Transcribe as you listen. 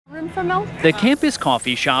room for milk. The campus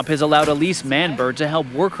coffee shop has allowed Elise Manbert to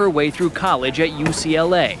help work her way through college at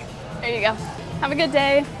UCLA. There you go. Have a good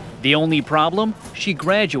day. The only problem? She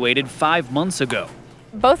graduated 5 months ago.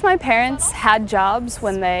 Both my parents had jobs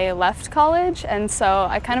when they left college, and so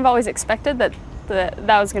I kind of always expected that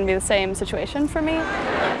was going to be the same situation for me.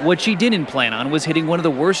 What she didn't plan on was hitting one of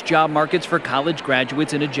the worst job markets for college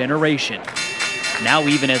graduates in a generation. Now,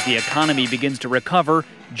 even as the economy begins to recover,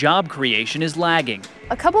 job creation is lagging.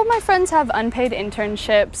 A couple of my friends have unpaid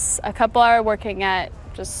internships. A couple are working at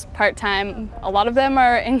just part-time. A lot of them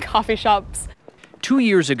are in coffee shops. 2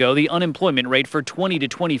 years ago, the unemployment rate for 20 to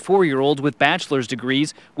 24-year-olds with bachelor's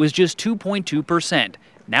degrees was just 2.2%.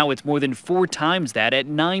 Now it's more than 4 times that at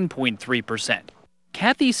 9.3%.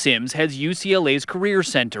 Kathy Sims heads UCLA's Career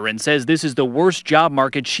Center and says this is the worst job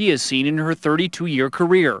market she has seen in her 32-year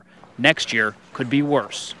career. Next year could be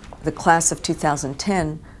worse. The class of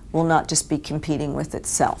 2010 will not just be competing with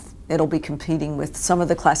itself. It'll be competing with some of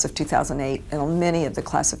the class of 2008 and many of the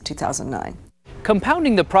class of 2009.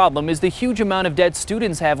 Compounding the problem is the huge amount of debt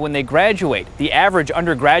students have when they graduate. The average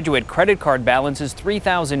undergraduate credit card balance is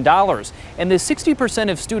 $3,000, and the 60%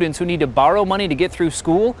 of students who need to borrow money to get through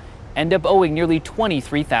school end up owing nearly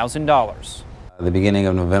 $23,000. At the beginning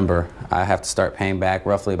of November, I have to start paying back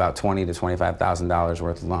roughly about $20,000 to $25,000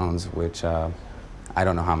 worth of loans, which I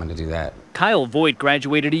don't know how I'm going to do that. Kyle Voigt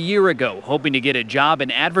graduated a year ago, hoping to get a job in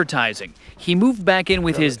advertising. He moved back in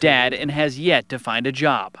with his dad and has yet to find a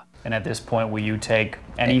job. And at this point, will you take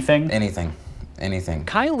anything? Anything.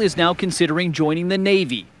 Kyle is now considering joining the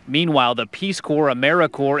Navy. Meanwhile, the Peace Corps,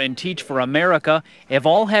 AmeriCorps, and Teach for America have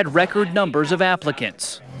all had record numbers of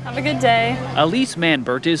applicants. Have a good day. Elise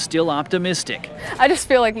Manbert is still optimistic. I just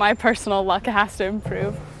feel like my personal luck has to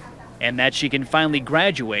improve. And that she can finally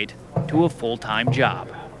graduate to a full-time job.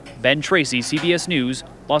 Ben Tracy, CBS News,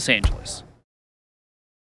 Los Angeles.